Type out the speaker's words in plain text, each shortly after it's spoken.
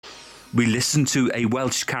We listen to a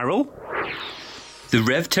Welsh carol. The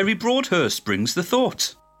Rev Terry Broadhurst brings the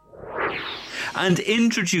thought. And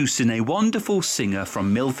introducing a wonderful singer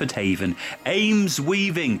from Milford Haven, Ames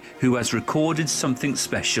Weaving, who has recorded something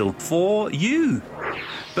special for you.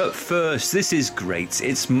 But first, this is great.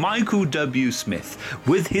 It's Michael W. Smith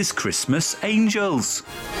with his Christmas Angels.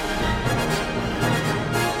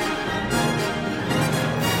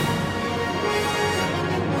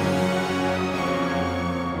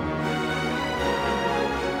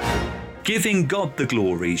 Giving God the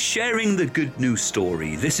glory, sharing the good news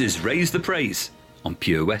story. This is Raise the Praise on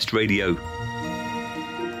Pure West Radio.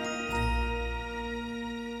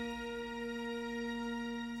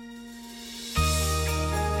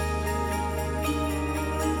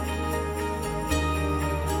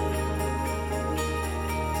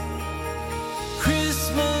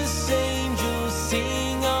 Christmas angels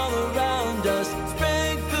sing all around us,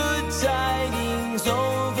 spread good tidings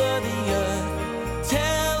over the earth,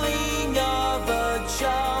 telling of a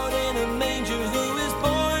child in a manger who is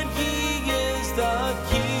born. He is the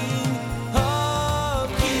King of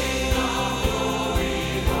Kings.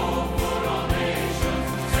 Glory, hope for all nations,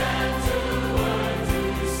 sent to earth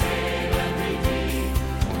to save and redeem.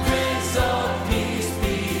 Prince of Peace,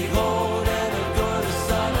 behold and adore the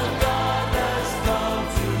Son of God has come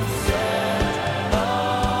to set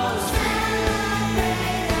us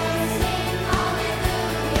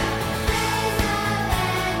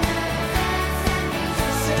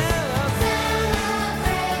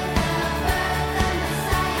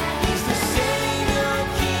He's the Savior,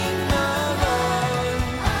 King of all.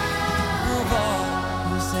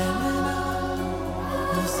 Hosanna,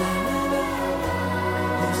 Hosanna,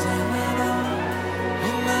 Hosanna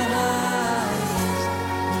in the highest.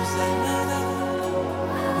 Hosanna,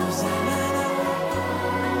 Hosanna,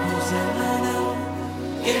 Hosanna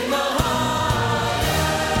in the highest.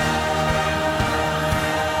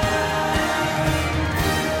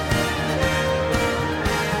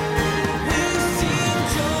 We sing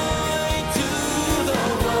joy to the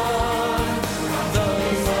world. The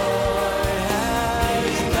Lord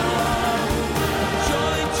has come.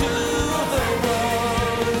 Joy to the world.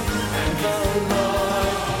 The Lord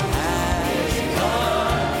has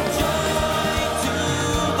come. Joy to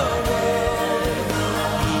the world.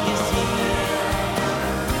 He is here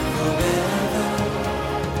forever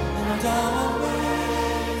and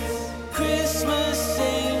always. Christmas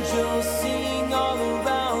angels sing all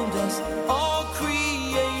around us. All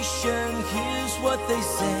creation hears what they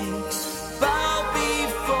say. Bow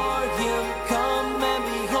before him, come and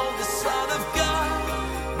behold the Son of God,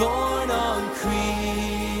 born on Christmas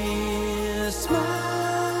Day.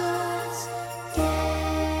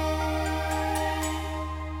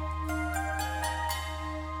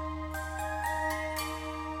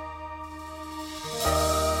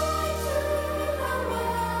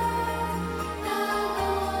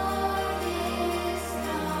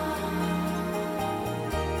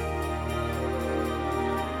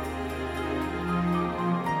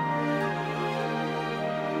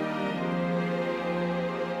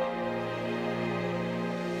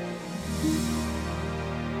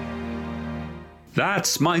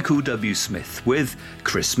 That's Michael W. Smith with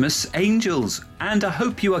Christmas Angels. And I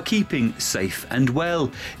hope you are keeping safe and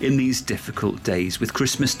well in these difficult days. With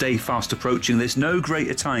Christmas Day fast approaching, there's no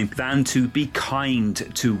greater time than to be kind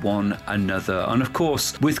to one another. And of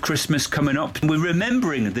course, with Christmas coming up, we're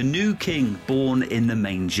remembering the new King born in the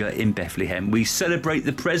manger in Bethlehem. We celebrate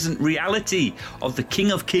the present reality of the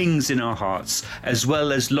King of Kings in our hearts, as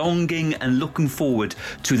well as longing and looking forward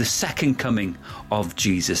to the second coming of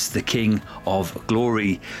Jesus, the King of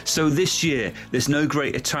Glory. So this year, there's no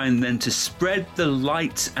greater time than to spread the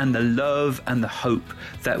light and the love and the hope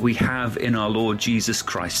that we have in our Lord Jesus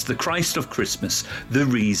Christ, the Christ of Christmas, the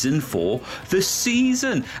reason for the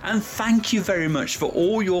season. And thank you very much for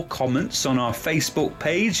all your comments on our Facebook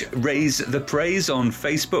page, Raise the Praise on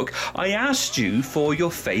Facebook. I asked you for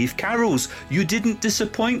your fave carols. You didn't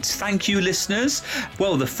disappoint. Thank you, listeners.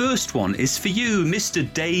 Well, the first one is for you, Mr.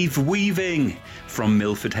 Dave Weaving from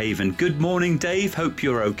Milford Haven. Good morning, Dave. Hope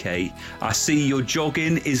you're okay. I see your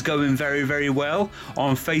jogging is going very, very well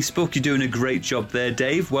on Facebook. You're doing a great job there,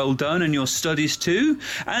 Dave. Well done. And your studies too.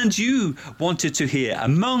 And you wanted to hear,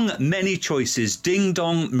 among many choices, Ding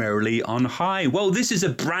Dong Merrily on High. Well, this is a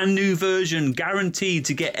brand new version, guaranteed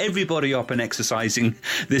to get everybody up and exercising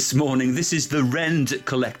this morning. This is the Rend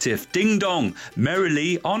Collective. Ding Dong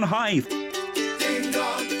Merrily on High. Ding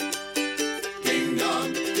dong, ding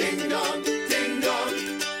dong, ding dong, ding dong, ding dong,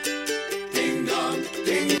 ding dong,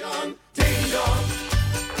 ding dong, ding dong,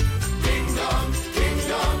 ding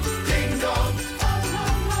dong, ding dong,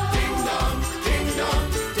 ding dong, ding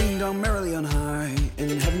dong, ding dong,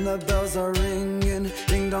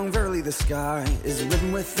 the sky is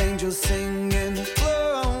written with angels singing.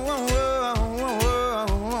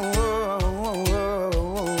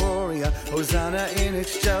 Gloria, Hosanna in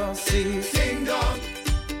excelsis. Ding dong.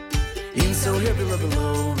 In so here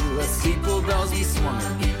below, let steeple bells be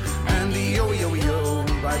swung, and the yo yo yo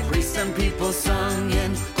by priests and people sung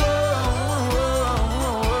in.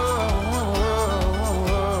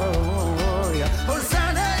 Gloria,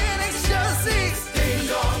 Hosanna in excelsis. Ding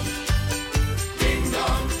dong. Ding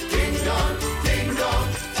dong. Ding dong. Ding dong.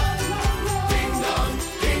 Ding dong.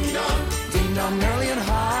 Ding dong. Ding dong, merrily and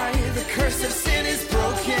high, the curse of sin is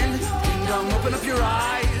broken. Ding dong, open up your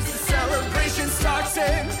eyes, the celebration starts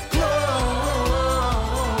in.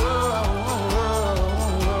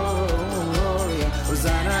 Gloria,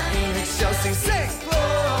 Hosanna in excelsis. Sing!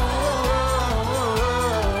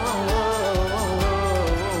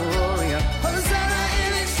 Gloria, Hosanna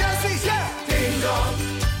in excelsis. Yeah! Ding dong.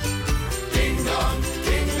 Ding dong.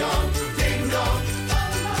 Ding dong. Ding dong.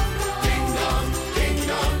 Ding dong. Ding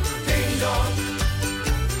dong. Ding dong.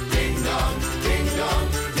 Ding dong. Ding dong.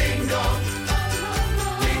 Ding dong.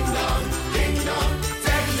 Ding dong. Ding dong.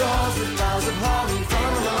 Deck dolls with boughs of holly. La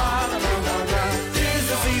la la la la la. 'Tis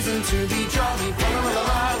the season to be jolly. La la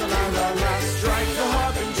la la la la la. Strike the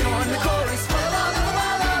harp and join the chorus. La la la la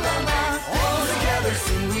la la la. All together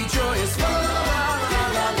sing we joyous. La la la la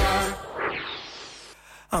la la.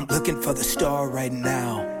 I'm looking for the star right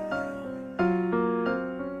now.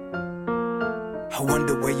 I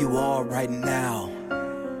wonder where you are right now.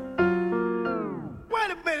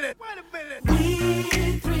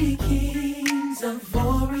 We three kings of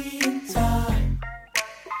Orient time,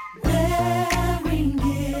 bearing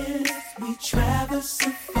gifts, we traverse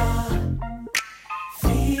afar,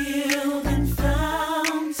 field and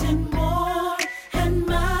fountain, moor and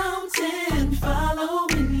mountain,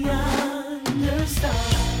 following yonder star.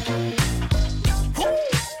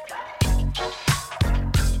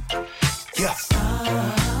 Yeah.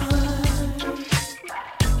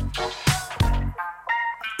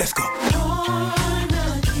 Let's go. Born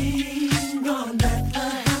a king on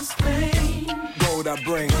Bethlehem's plain, Gold I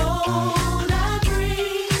bring. gold I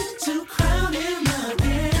bring to crown him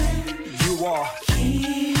again. You are.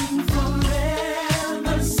 King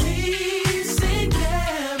forever, ceasing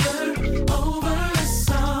never, over a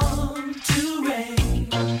song to reign.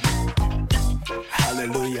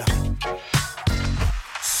 Hallelujah.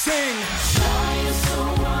 Sing. Star, you're so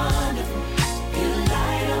wonderful, you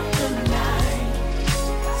light up the night.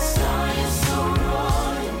 Star, you're so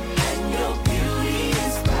royal, and your beauty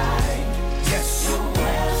is bright. Yes. You're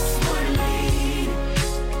westward leading,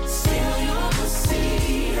 still you'll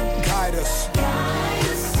proceed. Guide us. Guide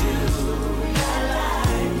us to thy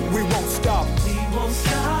light. We won't stop. We won't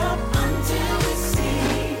stop until we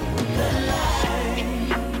see the light.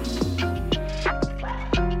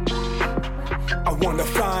 I wanna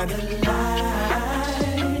find.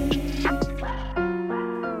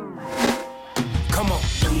 Come on.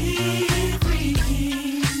 We three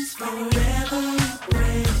kings forever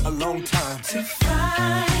pray A long time. to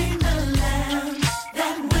find the Lamb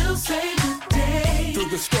that will save the day. Through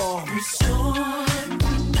the storm. Storm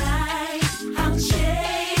tonight, I'll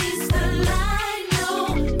chase the light,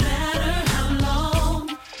 no matter how long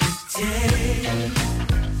it takes.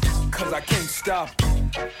 'Cause I can't stop.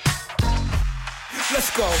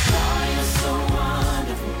 Let's go. Star, you're so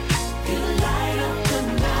wonderful, you light up the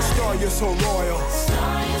night. Star, you're so royal.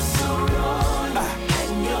 Star, you're so royal,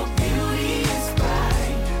 and your beauty is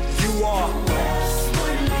bright. You are.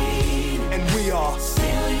 Westward leading, And we are.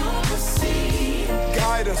 still you'll proceed.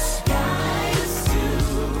 Guide us. Guide us to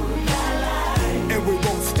thy light. And we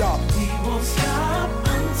won't stop. We won't stop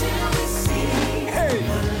until we see Hey.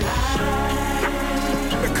 the light.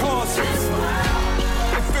 Because This world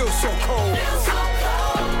it feels so cold. feels so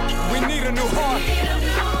cold. We need a new heart Need a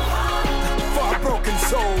new heart for our broken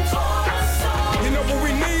souls. for us all. You know what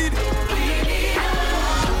we need? We need a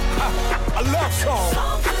love A love song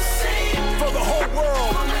song to sing for the whole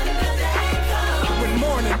world when the day comes. when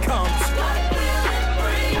morning comes. What will it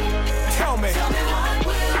bring? Tell me. Tell me what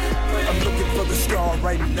will it bring? I'm looking for the star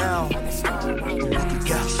right now.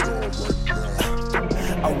 Yeah.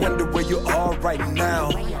 I wonder where you are right now.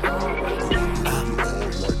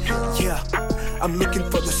 Yeah. I'm looking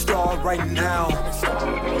for the star right now.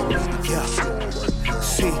 Yeah.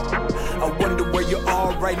 See, I wonder where you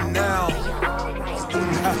are right now.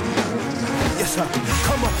 Yes, sir.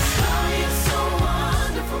 Come on. Star, you're so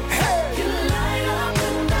wonderful. Hey. You light up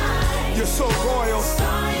the night. You're so royal.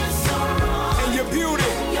 Star, you're so royal. And your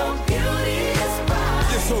beauty. Your beauty is bright.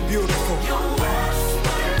 You're so beautiful. Your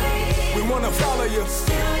westward leading, We want to follow you.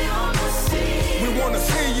 still you'll proceed. We want to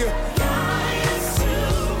see you. Guide us to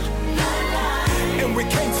the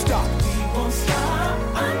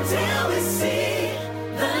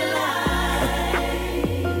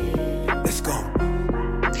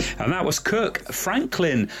And that was Kirk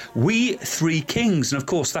Franklin, We Three Kings. And of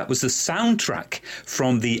course, that was the soundtrack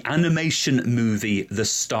from the animation movie The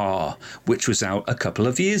Star, which was out a couple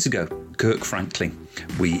of years ago. Kirk Franklin,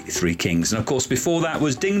 We Three Kings. And of course, before that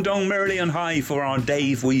was Ding Dong Merrily on High for our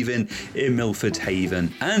Dave Weaving in Milford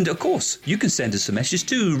Haven. And of course, you can send us a message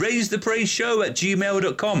too.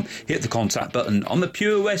 raisethepraiseshow@gmail.com. Hit the contact button on the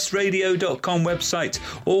purewestradio.com website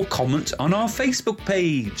or comment on our Facebook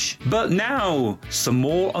page. But now, some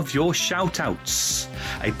more of your shout-outs.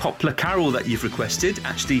 A popular carol that you've requested,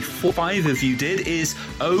 actually 4 or 5 of you did, is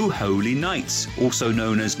O Holy Night, also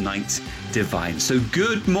known as Night Divine. So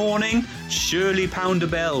good morning, Shirley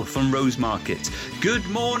Pounderbell from Rosemarket. Good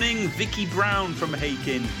morning, Vicky Brown from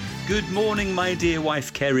Hakin. Good morning, my dear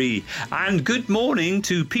wife Kerry. And good morning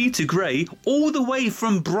to Peter Gray, all the way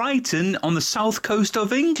from Brighton on the south coast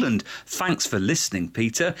of England. Thanks for listening,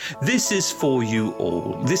 Peter. This is for you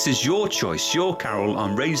all. This is your choice, your carol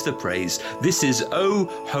on Raise the Praise. This is O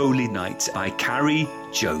Holy Night by Carrie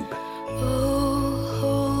Job. Oh,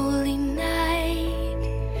 holy night,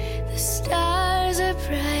 the stars are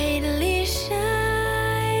brightly shining.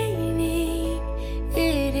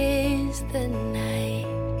 It is the night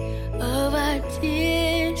of our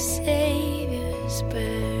dear Saviour's birth.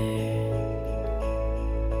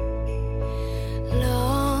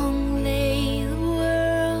 Long lay the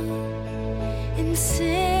world in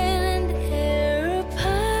sin and error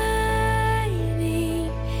pining,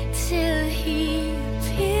 till He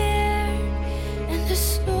appeared and the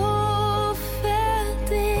soul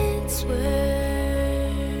felt its worth.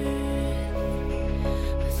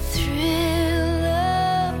 A thrill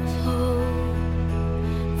of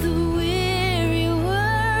hope, the weary world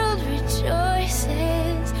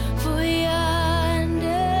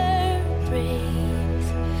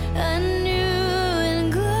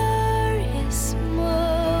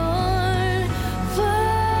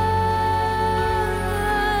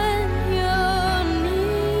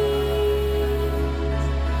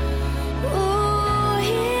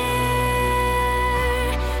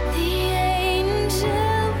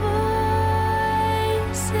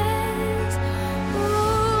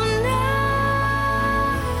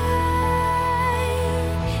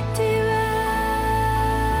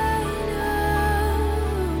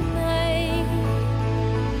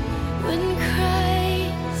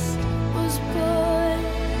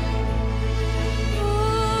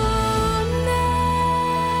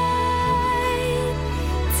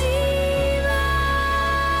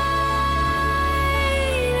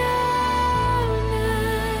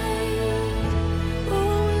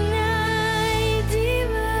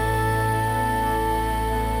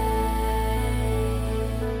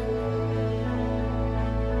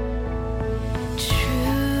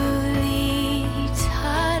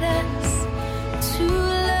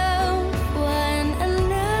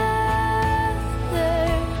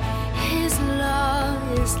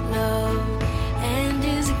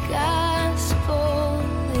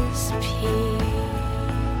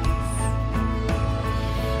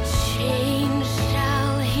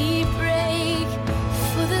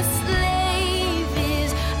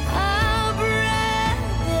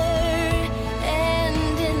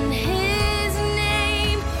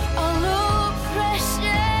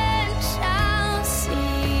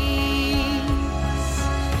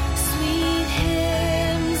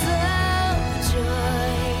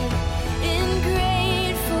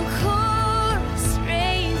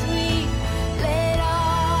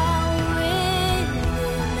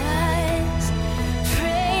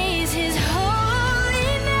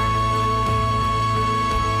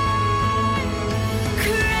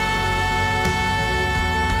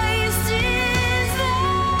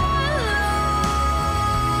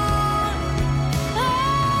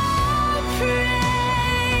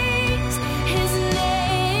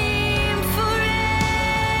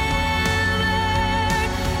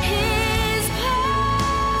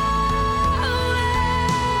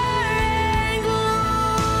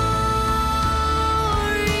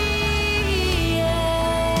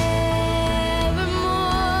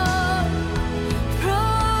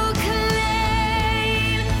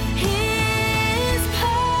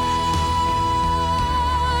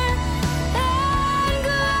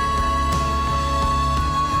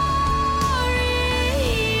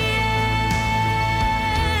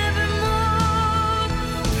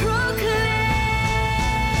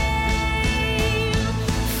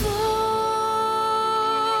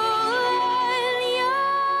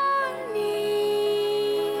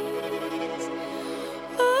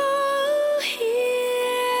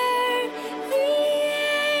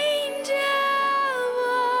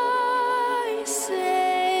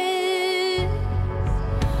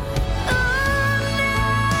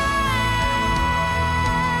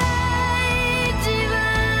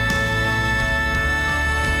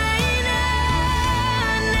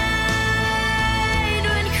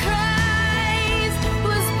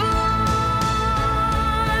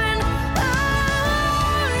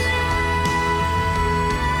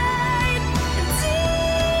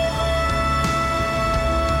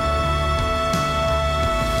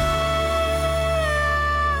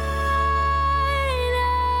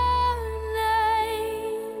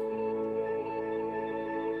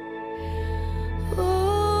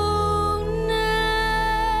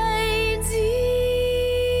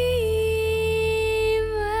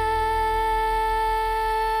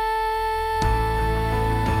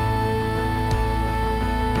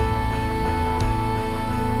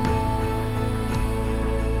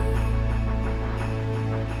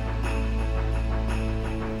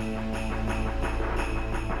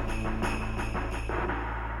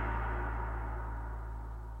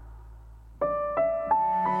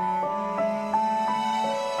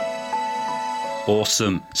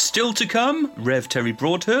Awesome. Still to come, Rev Terry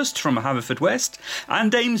Broadhurst from Haverfordwest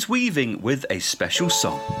and Ames Weaving with a special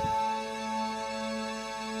song.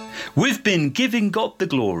 We've been giving God the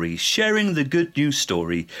glory, sharing the good news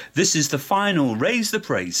story. This is the final Raise the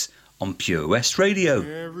Praise on Pure West Radio.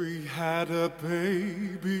 Mary had a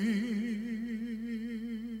baby.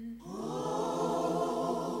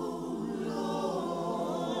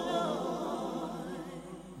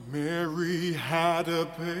 Mary had a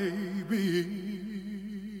baby.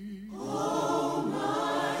 Oh,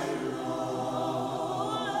 my Lord.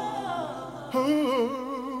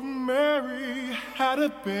 Oh, Mary had a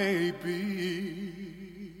baby.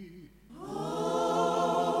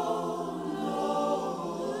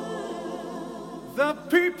 The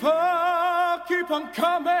people keep on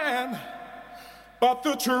coming, but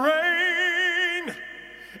the train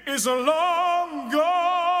is long gone.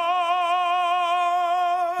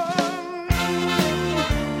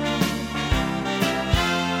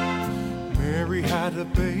 Mary had a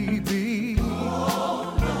baby.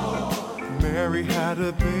 Oh, no. Mary had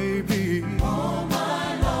a baby. Oh,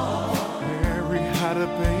 my Lord. Mary had a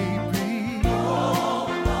baby. Oh,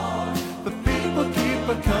 Lord. The people keep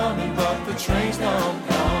on coming, but the train's long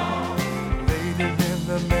gone. Laid in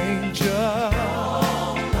the manger.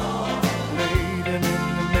 Oh, Lord. Laid in the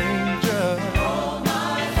manger. Oh,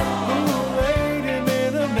 my Lord. Ooh, laid in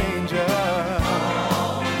the manger.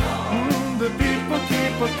 Oh, Lord. The people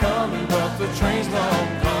keep on coming, but the train's long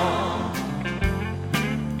gone.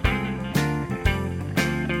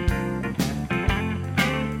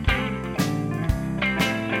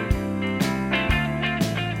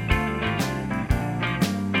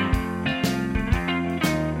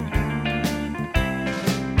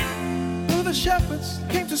 The shepherds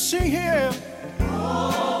came to see him.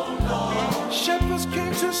 Oh, Lord. Shepherds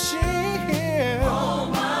came to see him. Oh,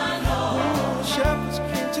 my Lord. The shepherds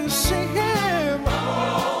came to see him.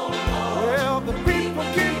 Oh, Lord. Well, the people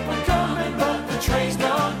keep on coming, but the train's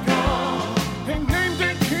not gone. They named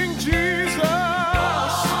it King Jesus.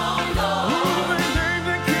 Oh, Lord. Ooh, they named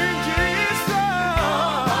it King Jesus.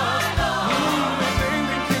 Oh, Lord. Ooh, they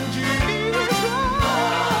named it King Jesus. Oh,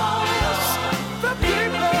 the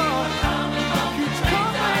people.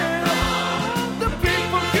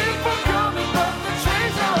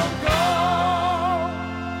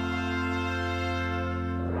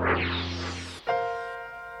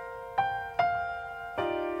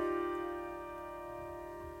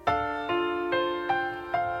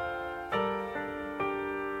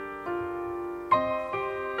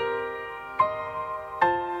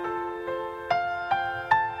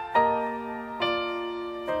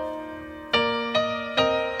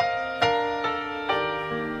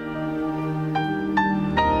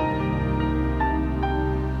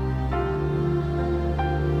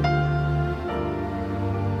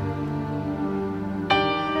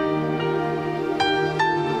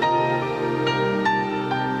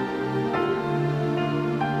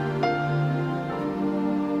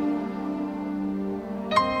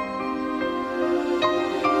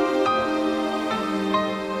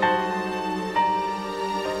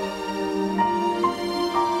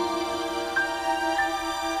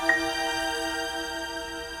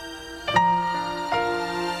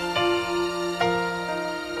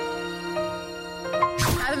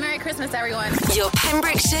 Christmas, everyone. Your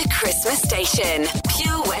Pembrokeshire Christmas station,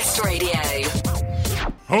 Pure West Radio.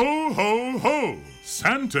 Ho, ho, ho!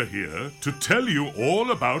 Santa here to tell you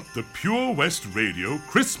all about the Pure West Radio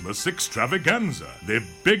Christmas Extravaganza, their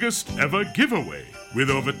biggest ever giveaway, with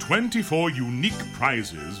over 24 unique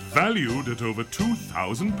prizes valued at over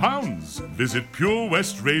 £2,000. Visit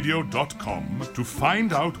purewestradio.com to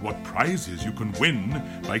find out what prizes you can win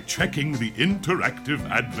by checking the interactive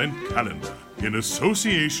advent calendar. In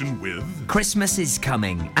association with... Christmas is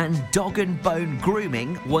coming and Dog and Bone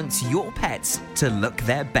Grooming wants your pets to look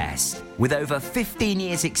their best. With over 15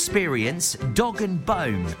 years experience, Dog and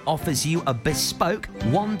Bone offers you a bespoke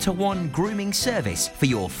one-to-one grooming service for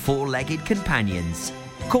your four-legged companions.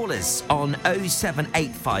 Call us on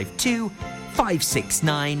 07852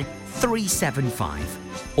 569 375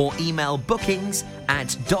 or email bookings at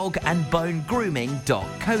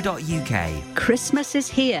dogandbonegrooming.co.uk. Christmas is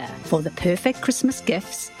here. For the perfect Christmas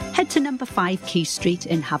gifts, head to number 5 Key Street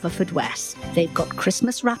in Haverfordwest. They've got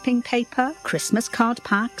Christmas wrapping paper, Christmas card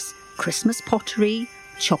packs, Christmas pottery,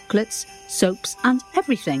 chocolates, soaps and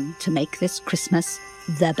everything to make this Christmas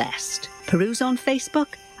the best. Peruse on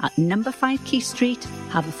Facebook at number 5 Key Street,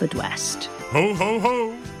 Haverfordwest. Ho, ho,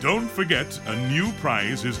 ho! Don't forget, a new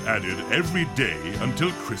prize is added every day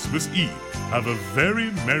until Christmas Eve. Have a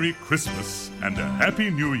very Merry Christmas and a Happy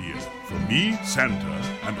New Year from me, Santa,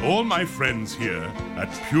 and all my friends here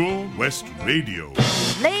at Pure West Radio.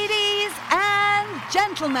 Ladies and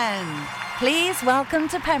gentlemen, please welcome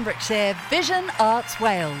to Pembrokeshire Vision Arts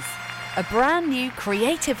Wales, a brand new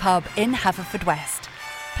creative hub in Haverfordwest,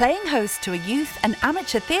 playing host to a youth and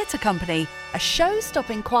amateur theatre company, a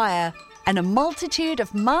show-stopping choir, and a multitude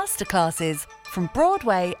of masterclasses from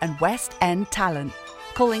Broadway and West End talent,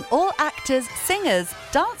 calling all actors, singers,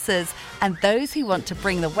 dancers, and those who want to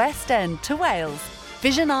bring the West End to Wales.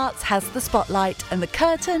 Vision Arts has the spotlight and the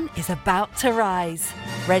curtain is about to rise.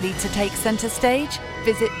 Ready to take centre stage?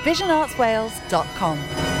 Visit visionartswales.com.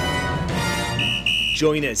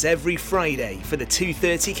 Join us every Friday for the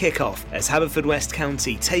 2:30 kickoff as Haverfordwest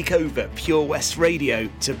County take over Pure West Radio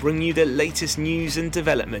to bring you the latest news and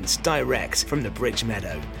developments direct from the Bridge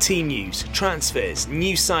Meadow. Team news, transfers,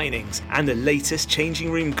 new signings, and the latest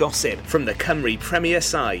changing room gossip from the Cymru Premier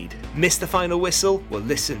side. Miss the final whistle? Well,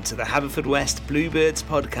 listen to the Haverfordwest Bluebirds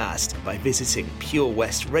podcast by visiting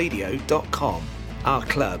purewestradio.com. Our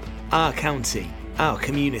club, our county, our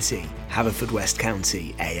community. Haverfordwest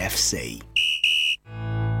County AFC.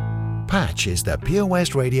 Patch is the Pure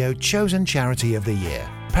West Radio chosen charity of the year.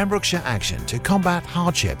 Pembrokeshire Action to Combat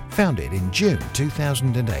Hardship, founded in June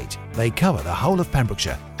 2008. They cover the whole of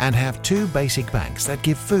Pembrokeshire and have 2 basic banks that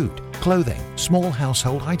give food, clothing, small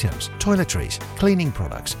household items, toiletries, cleaning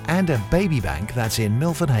products, and a baby bank that's in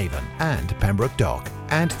Milford Haven and Pembroke Dock,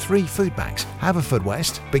 and 3 food banks,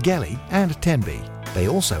 Haverfordwest, Begelly and Tenby. They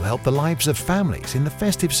also help the lives of families in the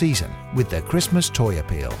festive season with their Christmas toy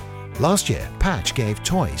appeal. Last year, Patch gave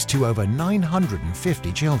toys to over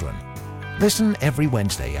 950 children. Listen every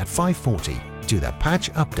Wednesday at 5:40 to the Patch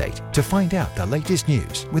Update to find out the latest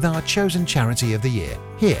news with our chosen charity of the year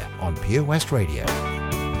here on Pure West Radio.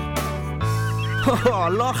 Oh,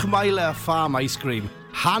 Lochmeyler Farm Ice Cream.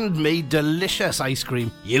 Handmade delicious ice cream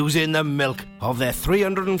using the milk of their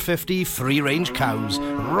 350 free-range cows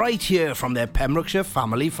right here from their Pembrokeshire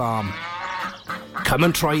family farm. Come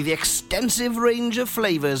and try the extensive range of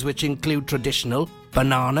flavours which include traditional,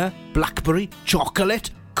 banana, blackberry,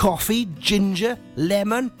 chocolate, coffee, ginger,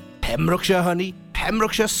 lemon, Pembrokeshire honey,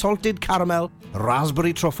 Pembrokeshire salted caramel,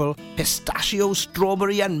 raspberry truffle, pistachio,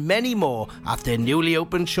 strawberry and many more at their newly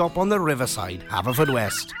opened shop on the Riverside,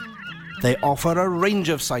 Haverfordwest. They offer a range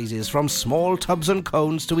of sizes from small tubs and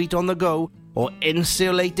cones to eat on the go or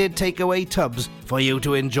insulated takeaway tubs for you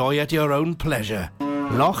to enjoy at your own pleasure.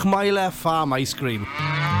 Lochmeyler Farm Ice Cream.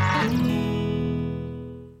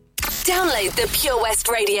 Download the Pure West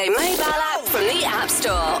Radio mobile app from the App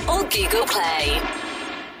Store or Google Play.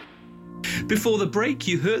 Before the break,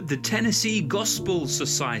 you heard the Tennessee Gospel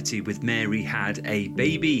Society with Mary Had a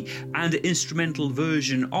Baby and an instrumental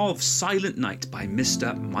version of Silent Night by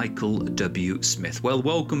Mr. Michael W. Smith. Well,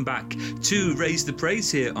 welcome back to Raise the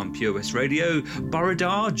Praise here on Pure West Radio.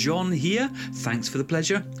 Borodar, John here. Thanks for the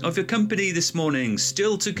pleasure of your company this morning.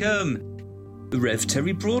 Still to come, Rev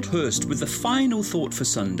Terry Broadhurst with the final thought for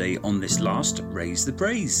Sunday on this last Raise the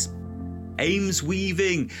Praise. Ames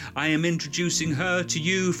Weaving, I am introducing her to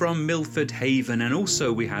you from Milford Haven, and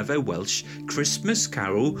also we have a Welsh Christmas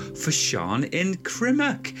carol for Sian in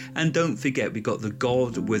Crimmock. And don't forget, we got the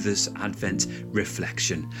God With Us Advent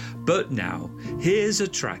reflection. But now, here's a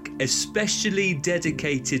track especially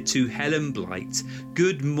dedicated to Helen Blight.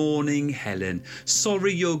 Good morning, Helen.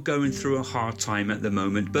 Sorry you're going through a hard time at the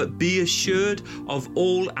moment, but be assured of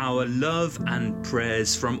all our love and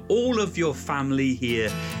prayers from all of your family here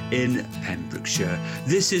in Pembrokeshire.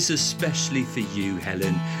 This is especially for you,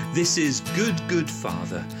 Helen. This is Good Good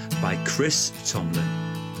Father by Chris Tomlin.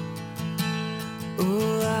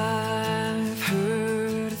 Oh, I've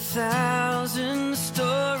heard 1,000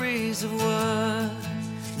 stories of what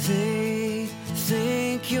they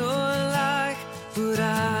think you're like, but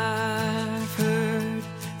I've heard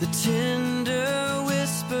the tender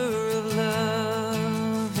whisper of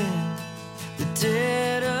love in the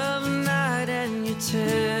dead of night, and you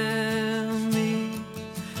tell me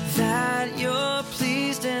that you're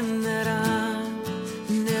pleased and that I'm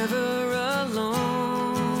never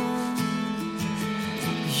alone.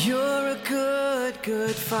 You're a good,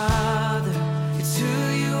 good father. It's who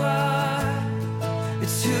you are.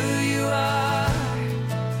 It's who you are.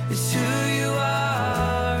 It's who you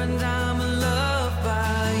are, and I'm loved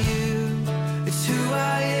by you. It's who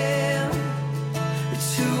I am.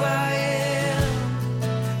 It's who I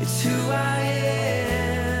am. It's who I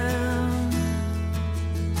am.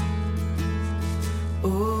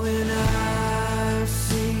 Oh, and I've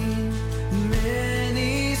seen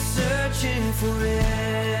many searching for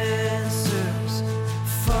answers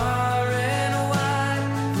far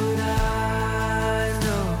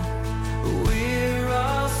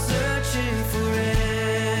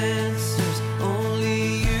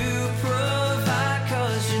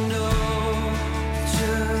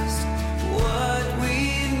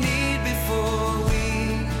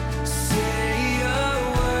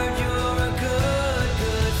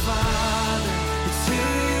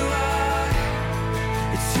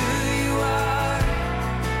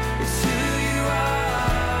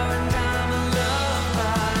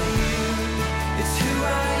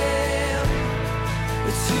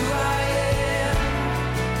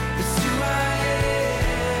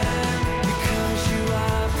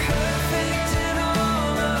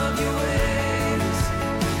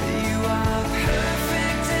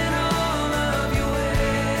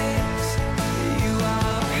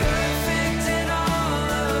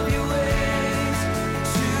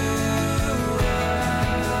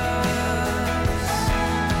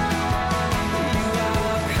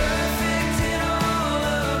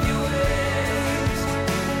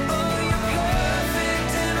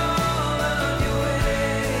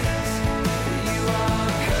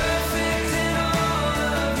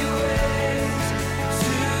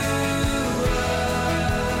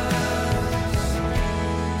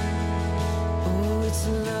It's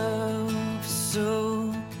love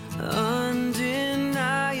so undeniable.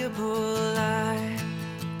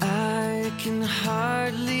 I can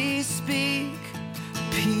hardly speak.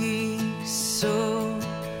 Peace so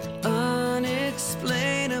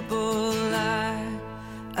unexplainable.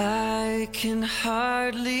 I can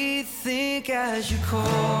hardly think as you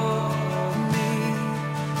call me.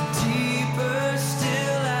 Deeper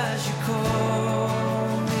still as you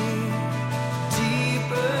call me.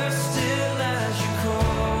 Deeper still as you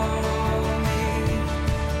call me.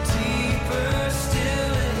 Deeper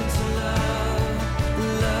still into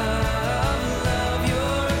love. Love, love,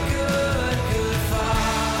 you're a good, good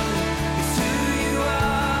father. It's who you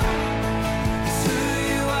are. It's who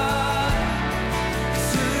you are.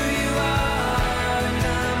 It's who you are. And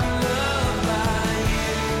I'm loved by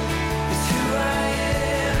you. It's who I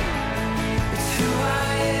am. It's who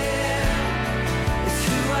I am. It's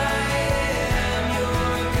who I am.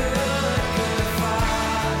 You're a good, good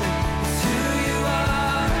father. It's who you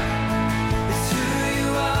are. It's who you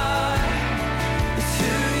are. It's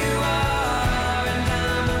who you are. And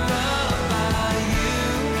I'm loved by you.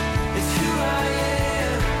 It's who I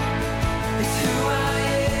am. It's who I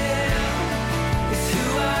am. It's who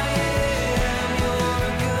I am. You're a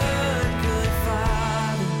good, good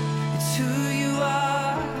father. It's who you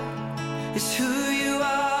are. It's who you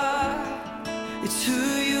are. It's who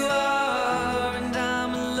you are. And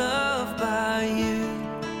I'm loved by you.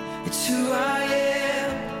 It's who I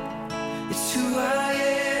am. It's who I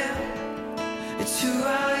am. It's who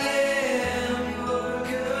I am. You're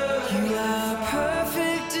good. You are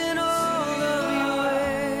perfect in all of your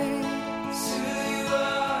ways. It's who you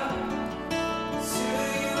are. It's who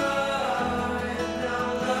you are. And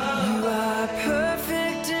I'm loved. You are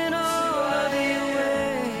perfect in all of your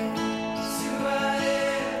ways. It's who I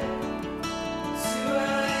am. It's who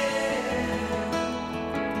I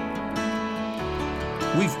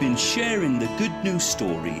am. We've been sharing the good news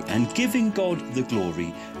story and giving God the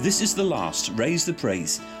glory. This is the last Raise the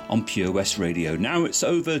Praise on Pure West Radio. Now it's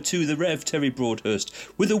over to the Rev Terry Broadhurst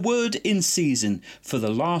with a word in season for the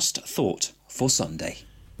last thought for Sunday.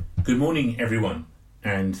 Good morning, everyone,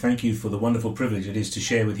 and thank you for the wonderful privilege it is to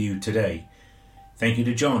share with you today. Thank you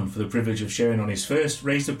to John for the privilege of sharing on his first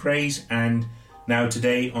Raise the Praise and now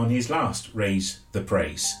today on his last Raise the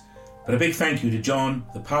Praise. But a big thank you to John,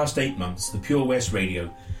 the past 8 months, the Pure West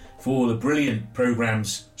Radio, for all the brilliant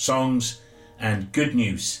programmes, songs and good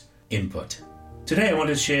news input. Today I want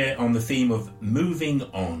to share on the theme of moving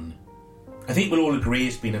on. I think we'll all agree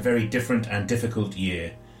it's been a very different and difficult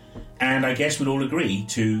year. And I guess we'll all agree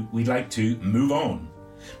we'd like to move on.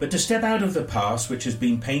 But to step out of the past, which has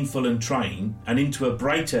been painful and trying, and into a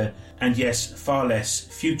brighter and yes, far less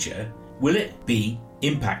future, will it be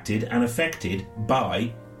impacted and affected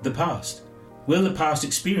by the past? Will the past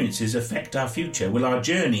experiences affect our future? Will our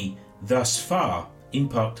journey thus far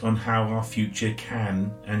impact on how our future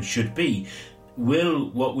can and should be?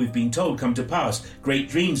 Will what we've been told come to pass? Great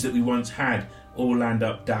dreams that we once had all land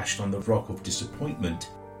up dashed on the rock of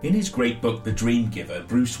disappointment. In his great book, The Dream Giver,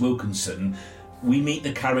 Bruce Wilkinson, we meet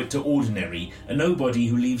the character Ordinary, a nobody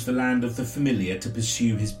who leaves the land of the familiar to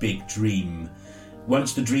pursue his big dream.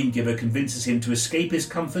 Once the dream giver convinces him to escape his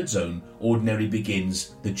comfort zone, Ordinary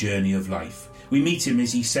begins the journey of life. We meet him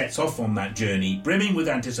as he sets off on that journey, brimming with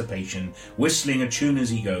anticipation, whistling a tune as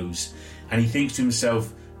he goes, and he thinks to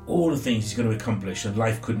himself all the things he's going to accomplish and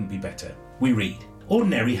life couldn't be better. We read,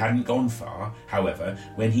 Ordinary hadn't gone far, however,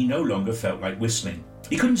 when he no longer felt like whistling.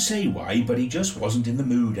 He couldn't say why, but he just wasn't in the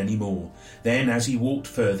mood anymore. Then, as he walked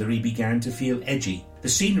further, he began to feel edgy. The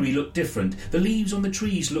scenery looked different. The leaves on the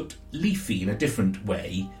trees looked leafy in a different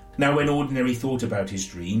way. Now, when Ordinary thought about his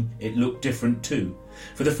dream, it looked different too.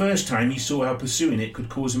 For the first time, he saw how pursuing it could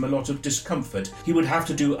cause him a lot of discomfort. He would have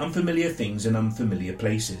to do unfamiliar things in unfamiliar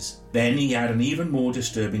places. Then he had an even more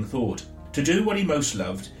disturbing thought. To do what he most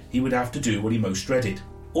loved, he would have to do what he most dreaded.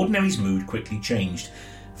 Ordinary's mood quickly changed,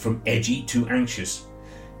 from edgy to anxious.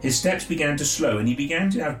 His steps began to slow and he began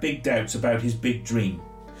to have big doubts about his big dream.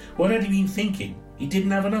 What had he been thinking? He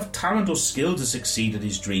didn't have enough talent or skill to succeed at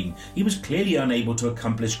his dream. He was clearly unable to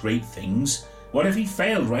accomplish great things. What if he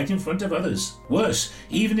failed right in front of others? Worse,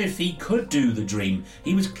 even if he could do the dream,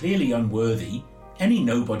 he was clearly unworthy. Any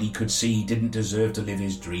nobody could see he didn't deserve to live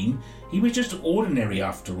his dream. He was just ordinary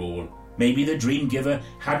after all. Maybe the dream giver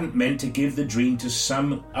hadn't meant to give the dream to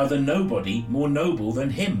some other nobody more noble than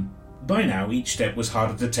him. By now, each step was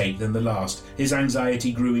harder to take than the last. His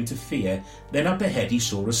anxiety grew into fear. Then up ahead he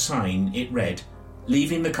saw a sign. It read,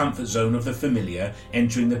 "Leaving the comfort zone of the familiar,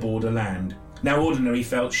 entering the borderland." Now Ordinary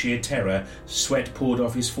felt sheer terror. Sweat poured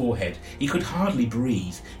off his forehead. He could hardly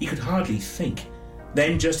breathe. He could hardly think.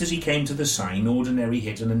 Then, just as he came to the sign, Ordinary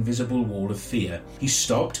hit an invisible wall of fear. He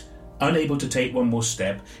stopped, unable to take one more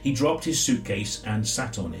step. He dropped his suitcase and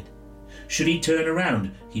sat on it. Should he turn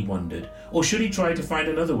around, he wondered, or should he try to find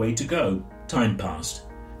another way to go? Time passed.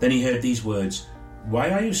 Then he heard these words, "Why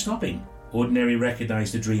are you stopping?" Ordinary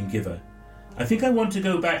recognised the dream giver. "I think I want to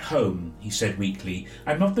go back home," he said weakly.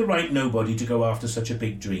 "I'm not the right nobody to go after such a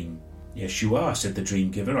big dream." "Yes, you are," said the dream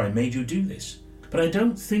giver. "I made you do this." "But I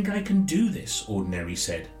don't think I can do this," Ordinary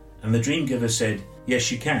said. And the dream giver said,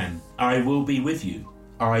 "Yes, you can. I will be with you.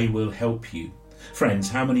 I will help you." Friends,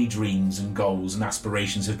 how many dreams and goals and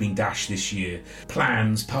aspirations have been dashed this year?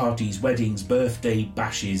 Plans, parties, weddings, birthday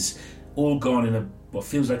bashes, all gone in what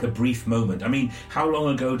feels like a brief moment. I mean, how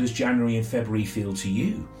long ago does January and February feel to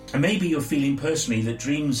you? And maybe you're feeling personally that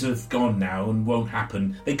dreams have gone now and won't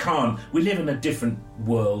happen. They can't. We live in a different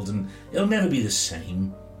world and it'll never be the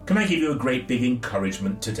same. Can I give you a great big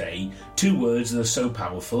encouragement today? 2 words that are so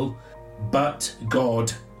powerful. But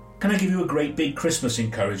God. Can I give you a great big Christmas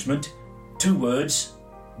encouragement? 2 words.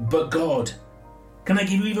 But God. Can I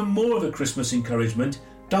give you even more of a Christmas encouragement?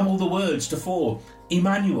 Double the words to 4.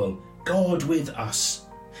 Emmanuel. God with us.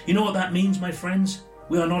 You know what that means, my friends?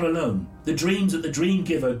 We are not alone. The dreams that the dream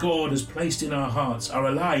giver, God, has placed in our hearts are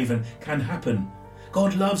alive and can happen.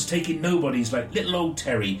 God loves taking nobodies like little old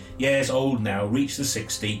Terry, yes, old now, reached the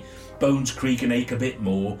 60, bones creak and ache a bit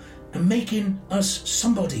more, and making us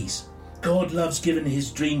somebodies. God loves giving his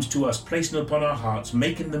dreams to us, placing them upon our hearts,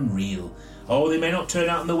 making them real. Oh, they may not turn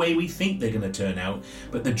out in the way we think they're going to turn out,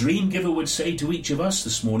 but the dream giver would say to each of us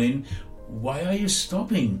this morning, "Why are you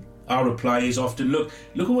stopping?" Our reply is often, look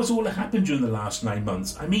at what's all happened during the last 9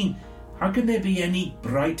 months. I mean, how can there be any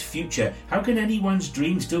bright future? How can anyone's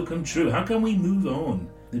dream still come true? How can we move on?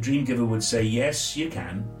 The dream giver would say, yes, you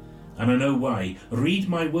can. And I know why. Read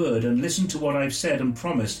my word and listen to what I've said and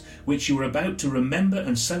promised, which you are about to remember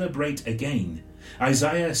and celebrate again.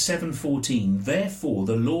 Isaiah 7:14, therefore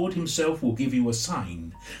the Lord himself will give you a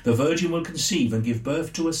sign. The virgin will conceive and give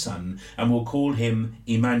birth to a son, and will call him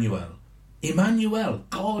Emmanuel. Emmanuel,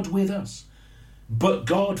 God with us. But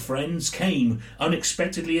God, friends, came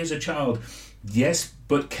unexpectedly as a child. Yes,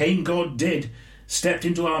 but came God did. Stepped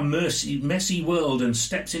into our messy world and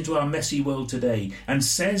steps into our messy world today and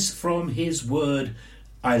says from his word,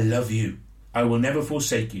 I love you. I will never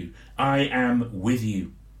forsake you. I am with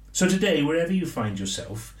you. So today, wherever you find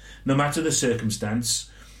yourself, no matter the circumstance,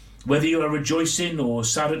 whether you are rejoicing or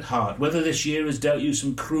sad at heart, whether this year has dealt you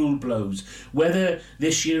some cruel blows, whether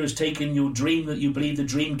this year has taken your dream that you believe the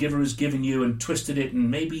dream giver has given you and twisted it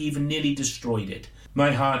and maybe even nearly destroyed it,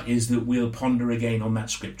 my heart is that we'll ponder again on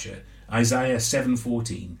that scripture. Isaiah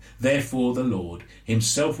 7:14, therefore the Lord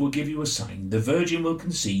himself will give you a sign. The virgin will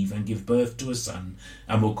conceive and give birth to a son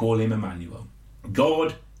and will call him Emmanuel.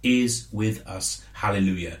 God is with us.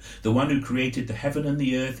 Hallelujah. The one who created the heaven and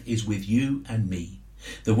the earth is with you and me.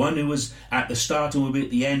 The one who was at the start and will be at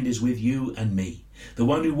the end is with you and me. The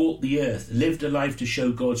one who walked the earth, lived a life to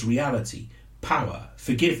show God's reality, power,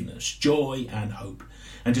 forgiveness, joy and hope,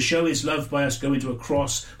 and to show his love by us going to a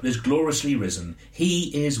cross but is gloriously risen. He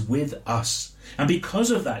is with us. And because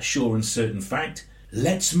of that sure and certain fact,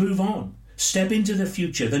 let's move on. Step into the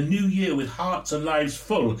future, the new year, with hearts and lives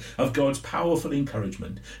full of God's powerful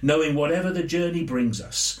encouragement, knowing whatever the journey brings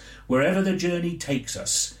us, wherever the journey takes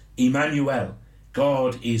us, Emmanuel,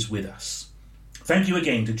 God is with us. Thank you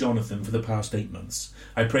again to Jonathan for the past 8 months.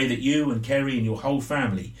 I pray that you and Kerry and your whole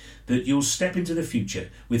family, that you'll step into the future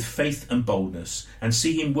with faith and boldness and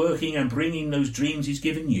see him working and bringing those dreams he's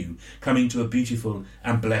given you coming to a beautiful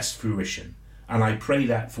and blessed fruition. And I pray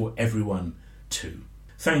that for everyone too.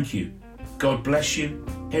 Thank you. God bless you,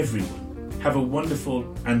 everyone. Have a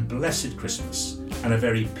wonderful and blessed Christmas and a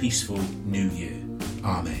very peaceful New Year.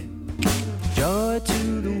 Amen. Joy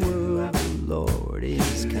to the world, the Lord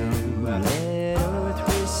is come. Let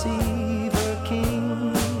earth receive her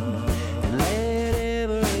King, and let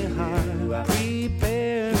every heart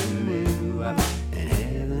prepare anew, and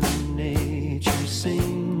heaven and nature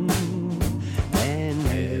sing, and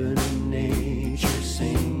heaven and nature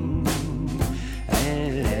sing,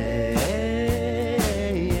 and heaven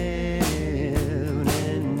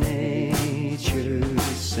and nature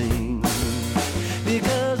sing.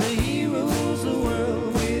 Because he rules the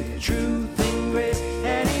world with truth and grace,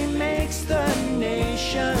 and he makes the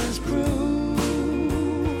nations prove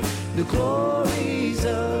the glories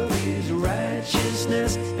of his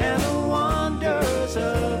righteousness and the wonders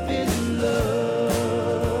of his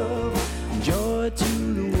love. Joy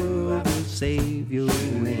to the world, the Savior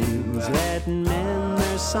wins, let men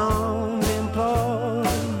their song employ.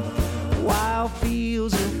 Wild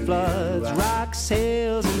fields and floods, rocks,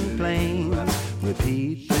 hills and plains, repeat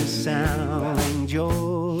sound and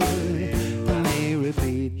joy. They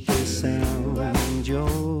repeat the sound and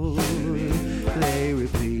joy. They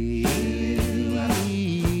repeat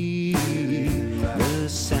the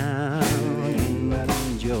sound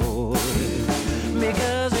and joy.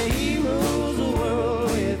 Because he rules the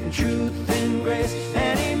world with truth and grace,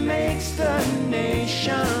 and he makes the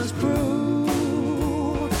nations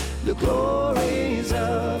prove the glories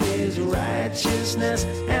of his righteousness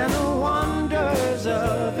and the wonders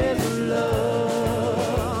of his love.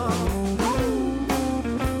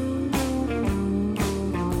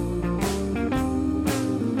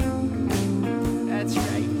 That's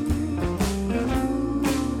right.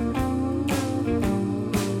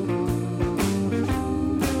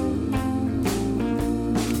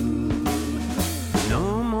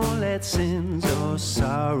 No more let sins or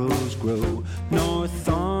sorrows grow, nor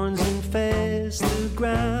thorns infest the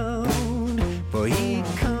ground. For he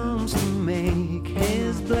comes to make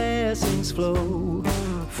his blessings flow,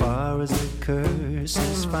 far as the curse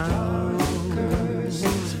is found. Far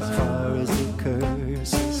as the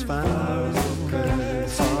curse is found. Far as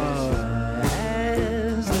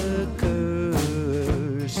the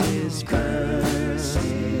curse is found.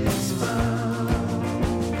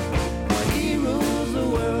 For he rules the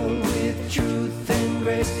world with truth and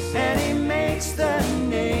grace, and he makes the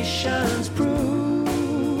nations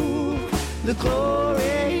prove the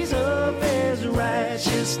glories of his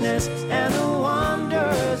righteousness and the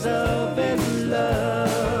wonders of his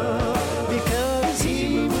love. Because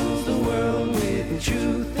he rules the world with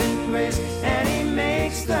truth and grace, and he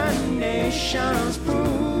makes the nations prove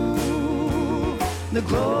the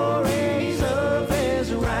glories of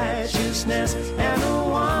his righteousness and the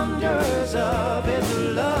wonders of his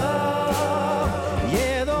love.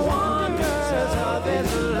 Yeah, the wonders of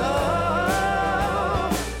his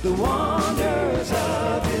love. The wonders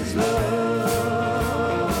of his love.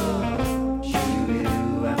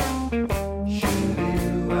 Shoo-doo-ah,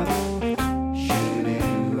 shoo-doo-ah,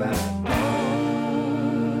 shoo-doo-ah.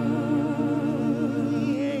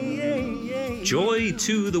 Joy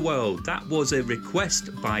to the world. That was a request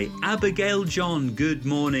by Abigail John. Good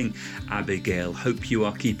morning, Abigail. Hope you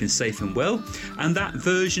are keeping safe and well. And that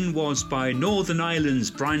version was by Northern Ireland's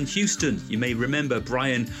Brian Houston. You may remember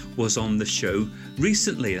Brian was on the show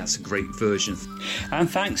recently. That's a great version. And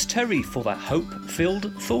thanks, Terry, for that hope-filled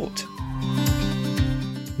thought.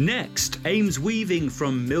 Next, Ames Weaving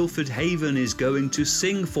from Milford Haven is going to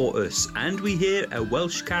sing for us, and we hear a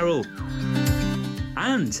Welsh carol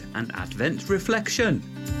and an Advent reflection.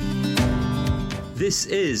 This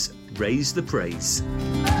is Raise the Praise.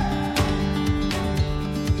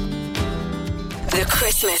 The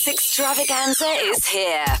Christmas extravaganza is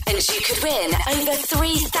here, and you could win over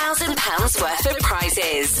 £3,000 worth of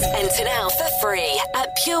prizes. Enter now for free at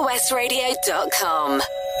purewestradio.com.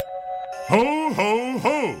 Ho, ho,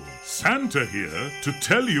 ho! Santa here to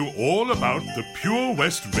tell you all about the Pure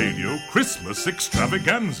West Radio Christmas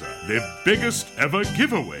Extravaganza, their biggest ever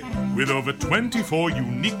giveaway, with over 24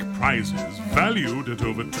 unique prizes valued at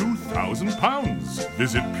over £2,000.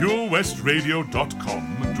 Visit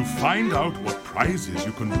purewestradio.com to find out what prizes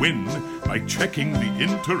you can win by checking the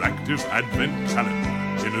interactive Advent calendar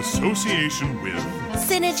in association with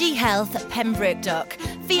Synergy Health Pembroke Dock.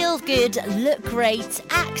 Feel good, look great,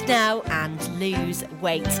 act now and lose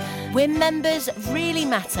weight. When members really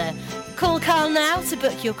matter. Call Carl now to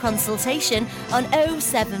book your consultation on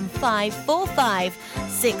 07545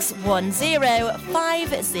 610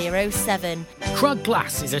 507. Krug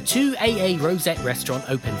Glass is a 2AA Rosette restaurant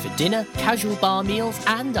open for dinner, casual bar meals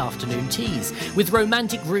and afternoon teas, with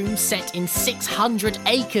romantic rooms set in 600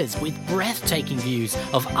 acres with breathtaking views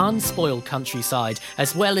of unspoiled countryside,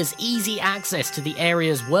 as well as easy access to the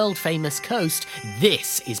area's world-famous coast.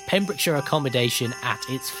 This is Pembrokeshire accommodation at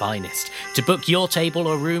its finest. To book your table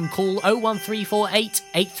or room, call 01348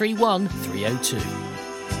 831 302.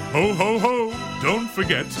 Ho, ho, ho! Don't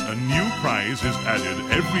forget, a new prize is added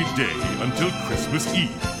every day until Christmas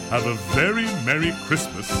Eve. Have a very Merry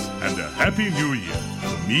Christmas and a Happy New Year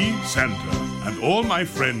from me, Santa, and all my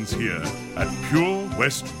friends here at Pure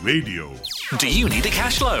West Radio. Do you need a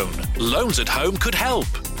cash loan? Loans at Home could help.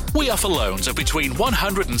 We offer loans of between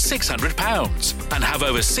 £100 and £600 and have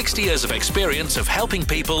over 60 years of experience of helping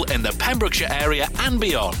people in the Pembrokeshire area and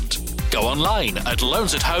beyond. Go online at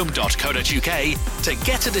loansathome.co.uk to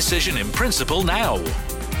get a decision in principle now.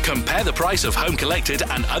 Compare the price of home collected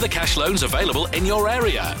and other cash loans available in your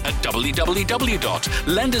area at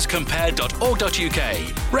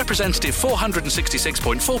www.lenderscompare.org.uk. Representative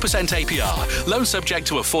 466.4% APR. Loan subject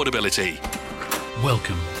to affordability.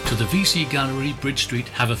 Welcome to the VC Gallery, Bridge Street,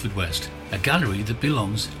 Haverfordwest, a gallery that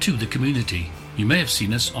belongs to the community. You may have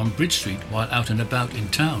seen us on Bridge Street while out and about in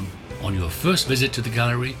town. On your first visit to the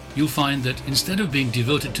gallery, you'll find that instead of being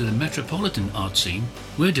devoted to the metropolitan art scene,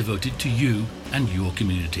 we're devoted to you and your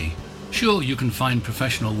community. Sure, you can find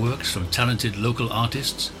professional works from talented local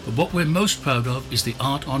artists, but what we're most proud of is the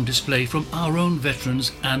art on display from our own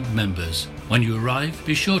veterans and members. When you arrive,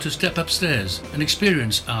 be sure to step upstairs and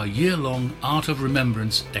experience our year-long Art of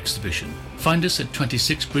Remembrance exhibition. Find us at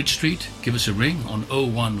 26 Bridge Street, give us a ring on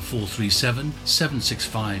 01437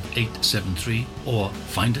 765 873 or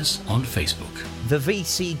find us on Facebook. The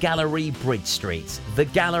VC Gallery, Bridge Street, the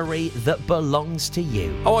gallery that belongs to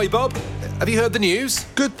you. Oh, hi Bob. Have you heard the news?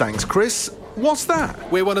 Good, thanks, Chris. What's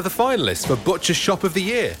that? We're one of the finalists for Butcher's Shop of the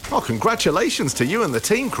Year. Oh, congratulations to you and the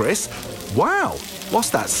team, Chris. Wow, what's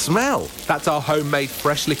that smell? That's our homemade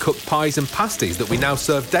freshly cooked pies and pasties that we now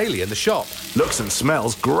serve daily in the shop. Looks and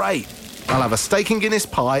smells great. I'll have a steak and Guinness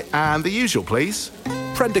pie and the usual, please.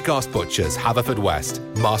 Prendergast Butchers, Haverfordwest.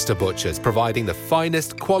 Master Butchers, providing the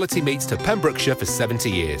finest quality meats to Pembrokeshire for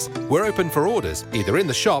 70 years. We're open for orders, either in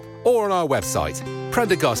the shop or on our website,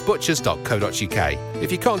 prendergastbutchers.co.uk.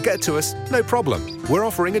 If you can't get to us, no problem. We're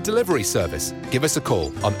offering a delivery service. Give us a call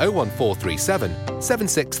on 01437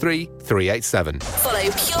 763 387. Follow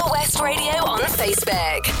Pure West Radio on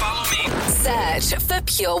Facebook. Follow me. Search for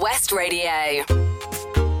Pure West Radio.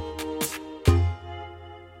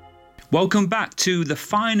 Welcome back to the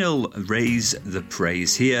final Raise the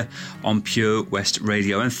Praise here on Pure West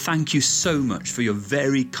Radio, and thank you so much for your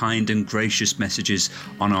very kind and gracious messages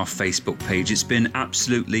on our Facebook page. It's been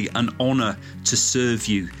absolutely an honour to serve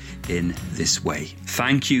you in this way.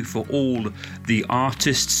 Thank you for all the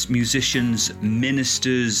artists, musicians,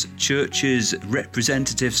 ministers, churches,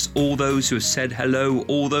 representatives, all those who have said hello,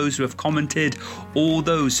 all those who have commented, all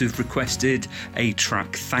those who've requested a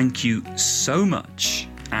track. Thank you so much.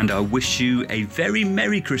 And I wish you a very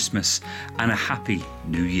Merry Christmas and a Happy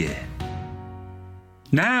New Year.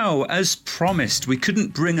 Now, as promised, we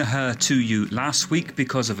couldn't bring her to you last week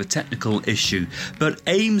because of a technical issue, but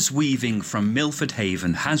Ames Weaving from Milford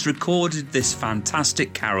Haven has recorded this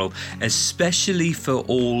fantastic carol especially for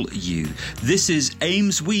all you. This is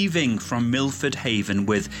Ames Weaving from Milford Haven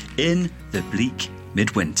with In the Bleak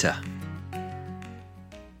Midwinter.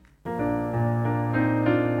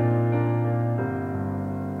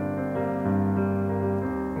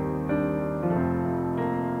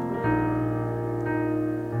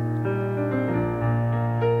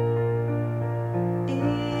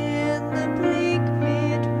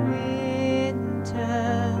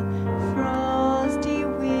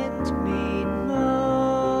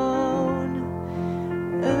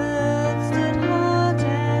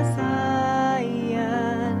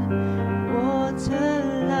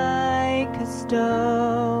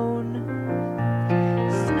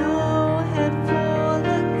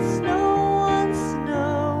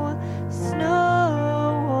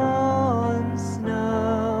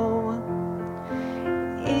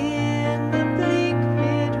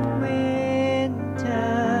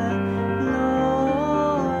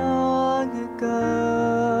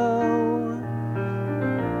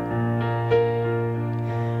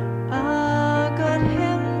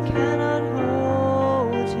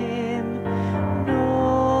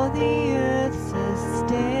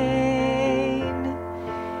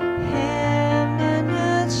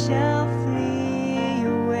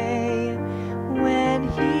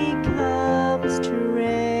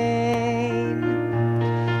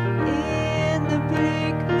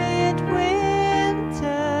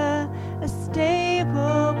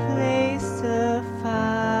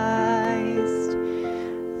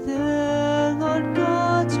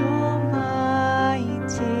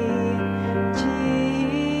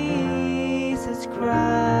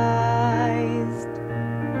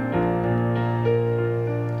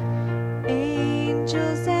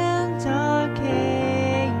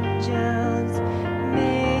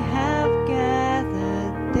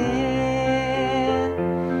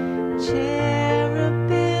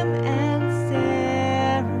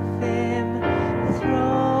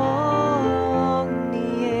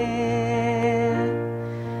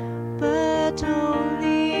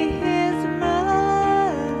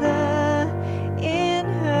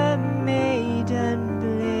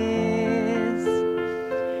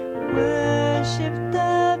 Worship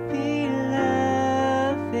the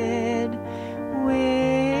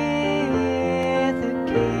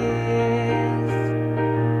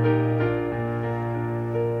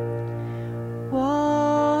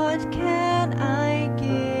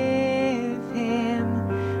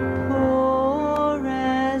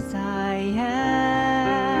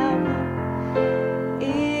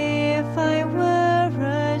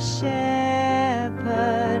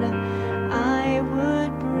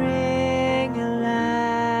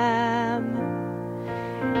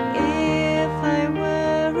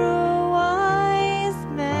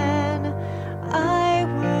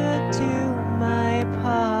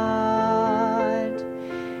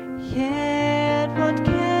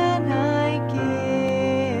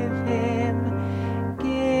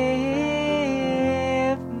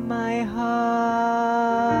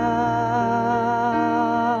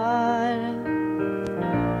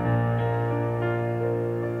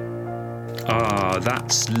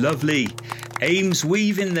That's lovely. Ames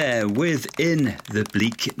weaving there with In the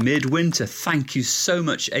Bleak Midwinter. Thank you so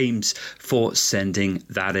much, Ames, for sending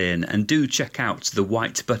that in. And do check out the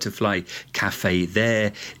White Butterfly Cafe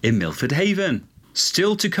there in Milford Haven.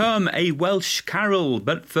 Still to come, a Welsh carol,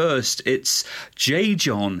 but first it's J.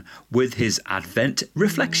 John with his Advent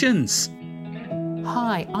Reflections.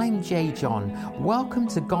 Hi, I'm J. John. Welcome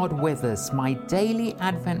to God With Us, my daily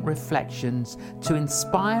Advent reflections to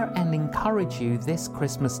inspire and encourage you this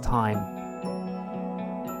Christmas time.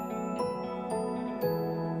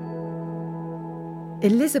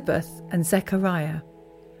 Elizabeth and Zechariah.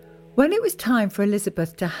 When it was time for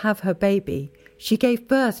Elizabeth to have her baby, she gave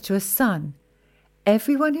birth to a son.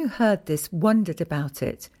 Everyone who heard this wondered about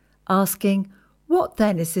it, asking, "What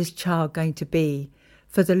then is this child going to be?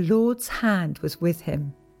 For the Lord's hand was with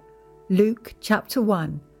him." Luke chapter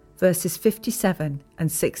 1, verses 57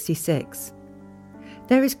 and 66.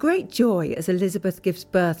 There is great joy as Elizabeth gives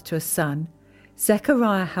birth to a son.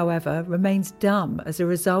 Zechariah, however, remains dumb as a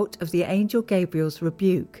result of the angel Gabriel's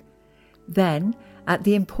rebuke. Then, at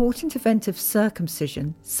the important event of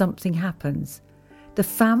circumcision, something happens. The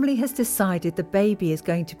family has decided the baby is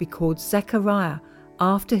going to be called Zechariah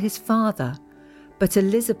after his father, but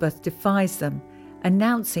Elizabeth defies them,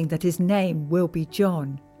 announcing that his name will be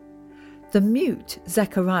John. The mute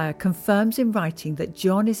Zechariah confirms in writing that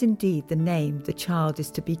John is indeed the name the child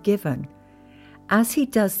is to be given. As he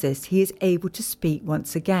does this, he is able to speak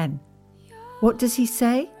once again. What does he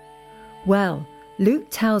say? Well, Luke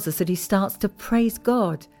tells us that he starts to praise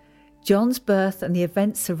God. John's birth and the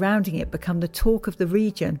events surrounding it become the talk of the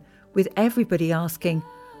region, with everybody asking,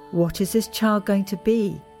 "What is this child going to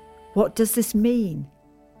be? What does this mean?"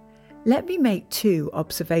 Let me make two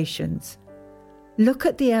observations. Look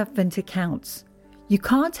at the Advent accounts. You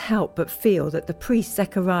can't help but feel that the priest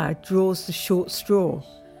Zechariah draws the short straw.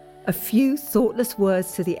 A few thoughtless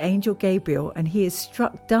words to the angel Gabriel and he is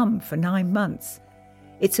struck dumb for 9 months.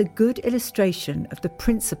 It's a good illustration of the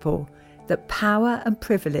principle that power and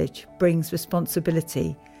privilege brings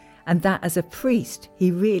responsibility, and that as a priest he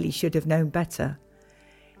really should have known better.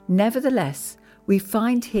 Nevertheless, we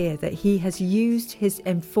find here that he has used his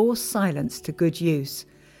enforced silence to good use.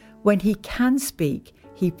 When he can speak,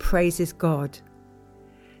 he praises God.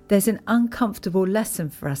 There's an uncomfortable lesson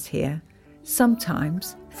for us here.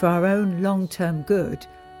 Sometimes, for our own long-term good,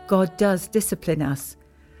 God does discipline us.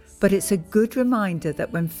 But it's a good reminder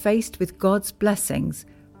that when faced with God's blessings,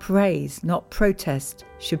 praise, not protest,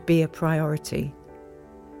 should be a priority.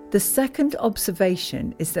 The second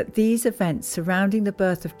observation is that these events surrounding the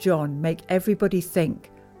birth of John make everybody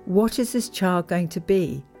think, what is this child going to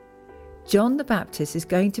be? John the Baptist is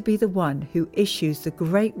going to be the one who issues the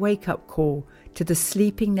great wake-up call to the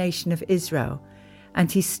sleeping nation of Israel,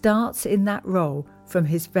 and he starts in that role from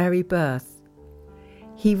his very birth.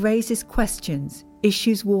 He raises questions,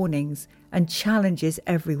 issues warnings, and challenges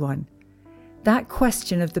everyone. That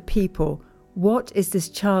question of the people, what is this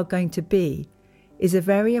child going to be, is a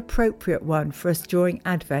very appropriate one for us during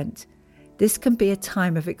Advent. This can be a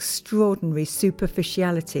time of extraordinary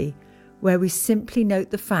superficiality, where we simply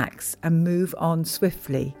note the facts and move on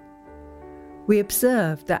swiftly. We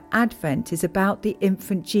observe that Advent is about the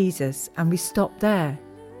infant Jesus, and we stop there.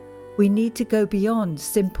 We need to go beyond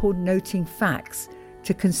simple noting facts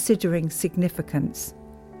to considering significance.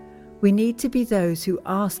 We need to be those who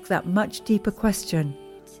ask that much deeper question,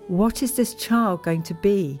 what is this child going to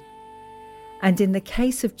be? And in the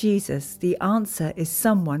case of Jesus, the answer is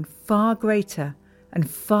someone far greater and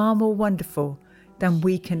far more wonderful than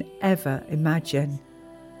we can ever imagine.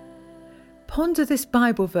 Ponder this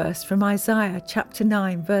Bible verse from Isaiah chapter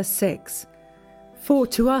 9, verse 6. "For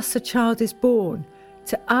to us a child is born,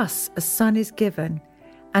 to us a son is given,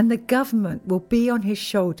 and the government will be on his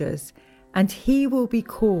shoulders, and he will be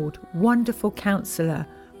called Wonderful Counselor,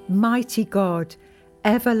 Mighty God,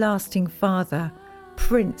 Everlasting Father,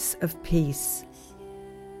 Prince of Peace."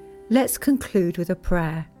 Let's conclude with a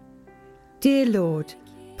prayer. Dear Lord,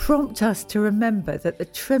 prompt us to remember that the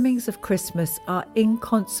trimmings of Christmas are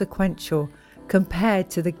inconsequential compared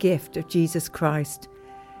to the gift of Jesus Christ.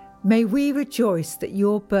 May we rejoice that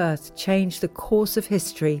your birth changed the course of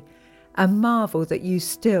history and marvel that you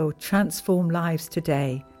still transform lives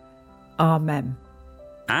today. Amen.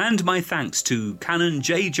 And my thanks to Canon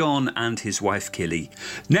J. John and his wife Killy.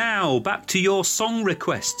 Now, back to your song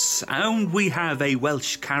requests. And we have a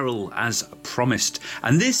Welsh carol as promised.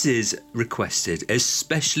 And this is requested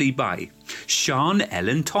especially by Sian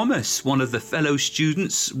Ellen Thomas, one of the fellow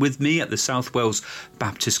students with me at the South Wales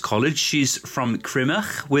Baptist College. She's from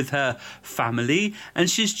Crymych with her family, and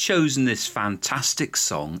she's chosen this fantastic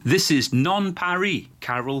song. This is Non Paris,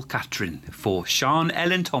 Carol Catrin, for Sian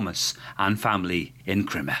Ellen Thomas and family in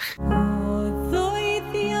Crymych.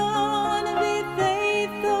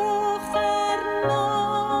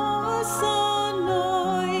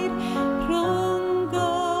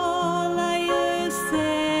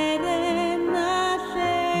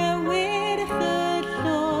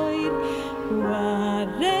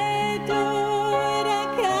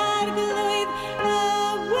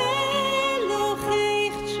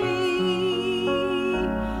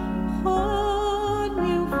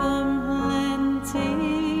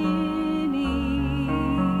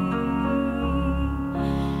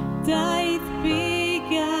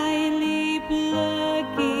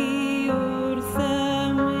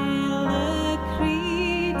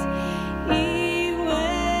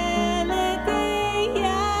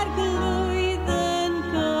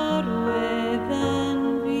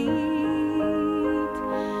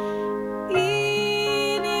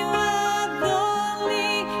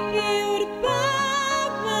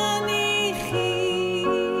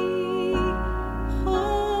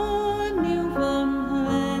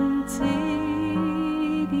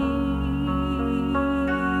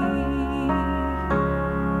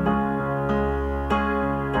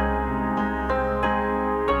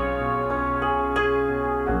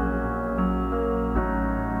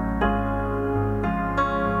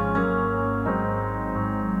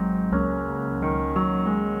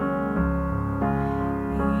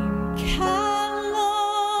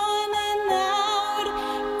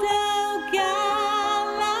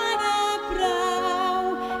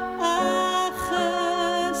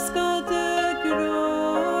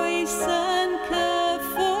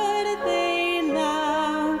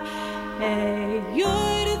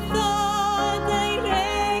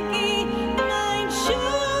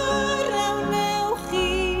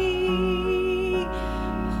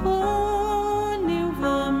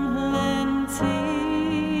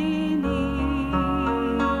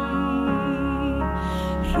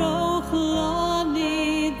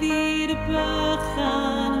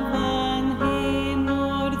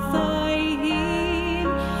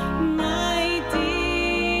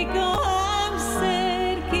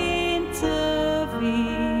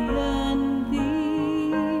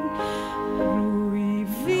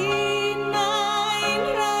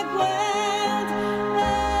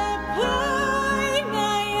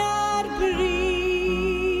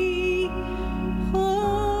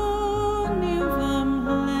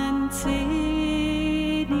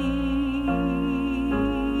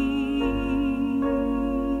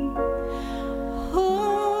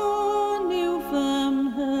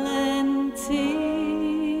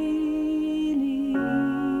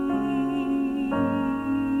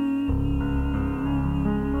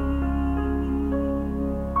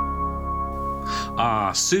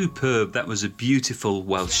 Superb. That was a beautiful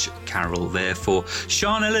Welsh carol there for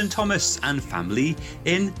Sian Ellen Thomas and family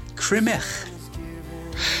in Crymych.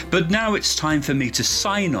 But now it's time for me to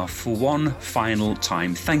sign off for one final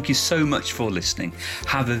time. Thank you so much for listening.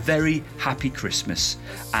 Have a very happy Christmas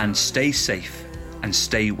and stay safe and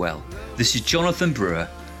stay well. This is Jonathan Brewer,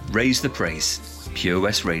 Raise the Praise, Pure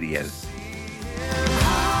West Radio.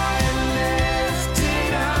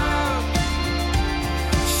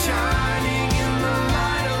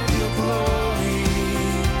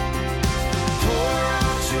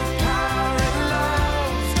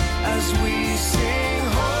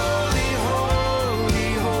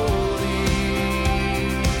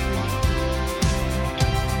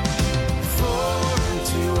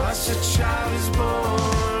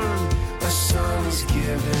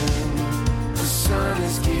 Son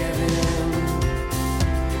is given.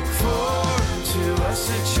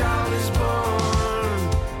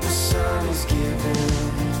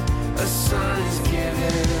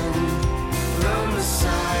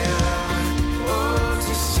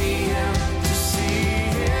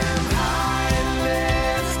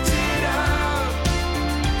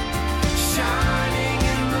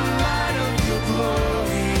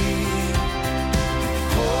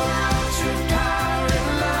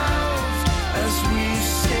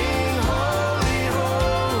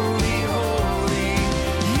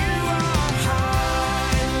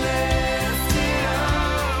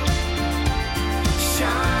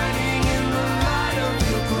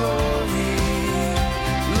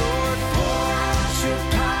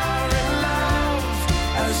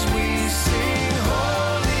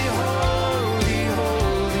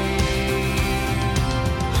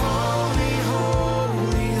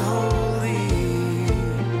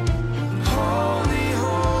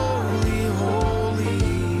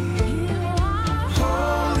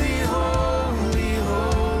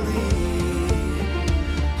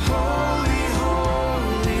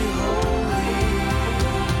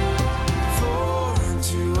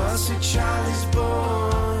 us a child is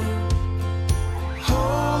born.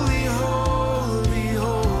 Holy, holy,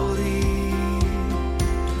 holy.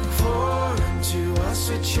 For unto us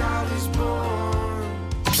a child is born.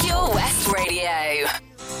 Pure West Radio.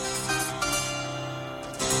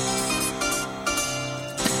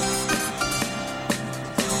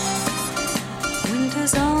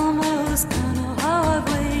 Winter's almost gone, oh how I've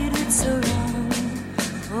waited so long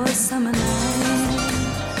for summer night.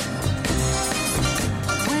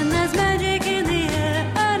 When there's magic in the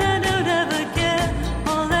air and I don't ever care,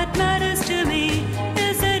 all that matters to me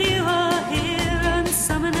is that you are here on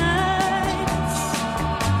summer nights.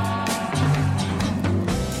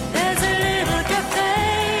 There's a little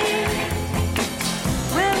cafe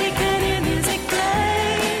where we can hear music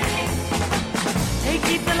play. They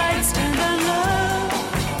keep the lights turned on low.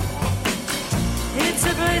 It's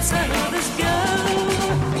a place where lovers go.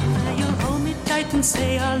 You'll hold me tight and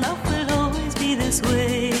say our love will always be this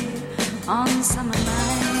way on summer nights.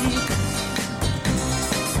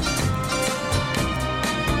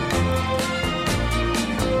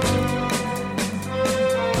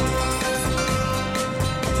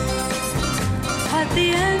 At the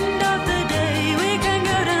end of the day, we can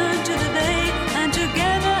go down to the bay, and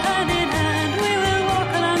together hand in hand, we will walk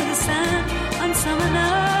along the sand on summer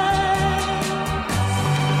night.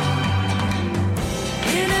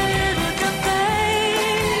 In a little cafe,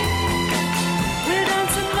 we're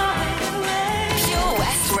dancing light away. Pure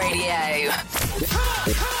West Radio.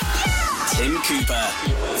 Tim Cooper,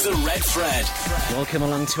 The Red Thread. Welcome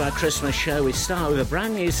along to our Christmas show. We start with a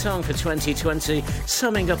brand new song for 2020,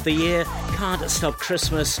 summing up the year, Can't Stop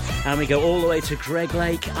Christmas, and we go all the way to Greg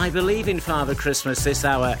Lake. I believe in Father Christmas this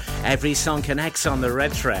hour. Every song connects on The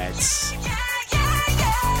Red Threads.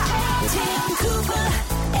 Tim Cooper.